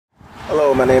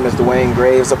Hello, my name is Dwayne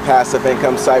Graves of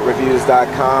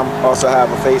PassiveIncomeSiteReviews.com. Also have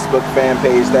a Facebook fan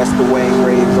page, that's Dwayne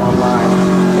Graves Online.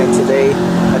 And today,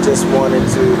 I just wanted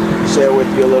to share with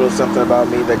you a little something about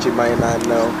me that you might not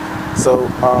know. So,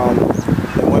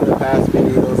 in one of the past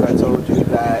videos, I told you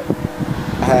that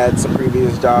I had some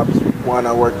previous jobs. One,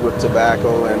 I worked with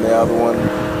tobacco, and the other one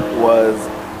was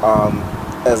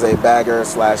as a bagger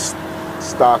slash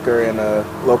stocker in a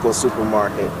local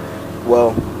supermarket.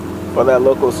 Well, for that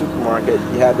local supermarket,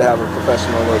 you had to have a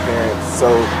professional appearance. So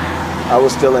I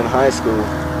was still in high school,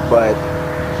 but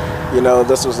you know,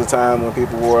 this was the time when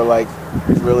people wore like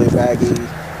really baggy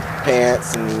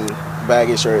pants and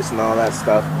baggy shirts and all that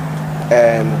stuff.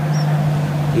 And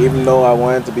even though I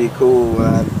wanted to be cool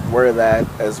and I wear that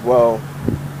as well,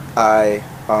 I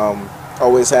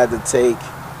always had to take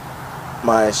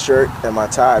my shirt and my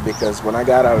tie, because when I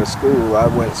got out of school, I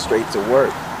went straight to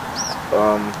work.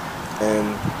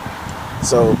 And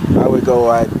so I would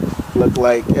go, I'd look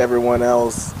like everyone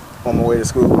else on my way to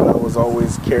school, but I was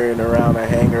always carrying around a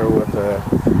hanger with a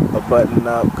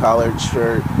button-up collared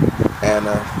shirt and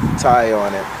a tie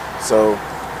on it. So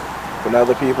when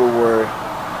other people were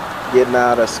getting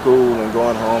out of school and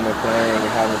going home and playing and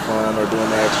having fun or doing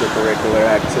their extracurricular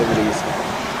activities,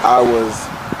 I was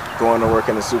going to work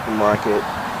in the supermarket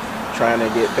trying to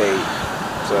get paid.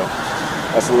 So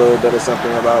that's a little bit of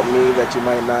something about me that you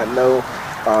might not know.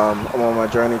 I'm on my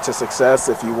journey to success.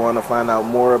 If you want to find out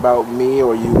more about me,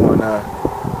 or you want to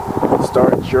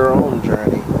start your own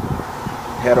journey,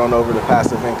 head on over to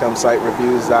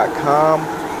PassiveIncomeSiteReviews.com,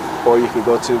 or you can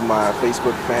go to my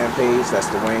Facebook fan page, that's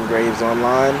Dwayne Graves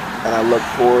Online, and I look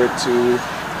forward to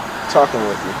talking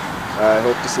with you. I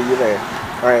hope to see you there.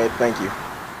 Alright, thank you.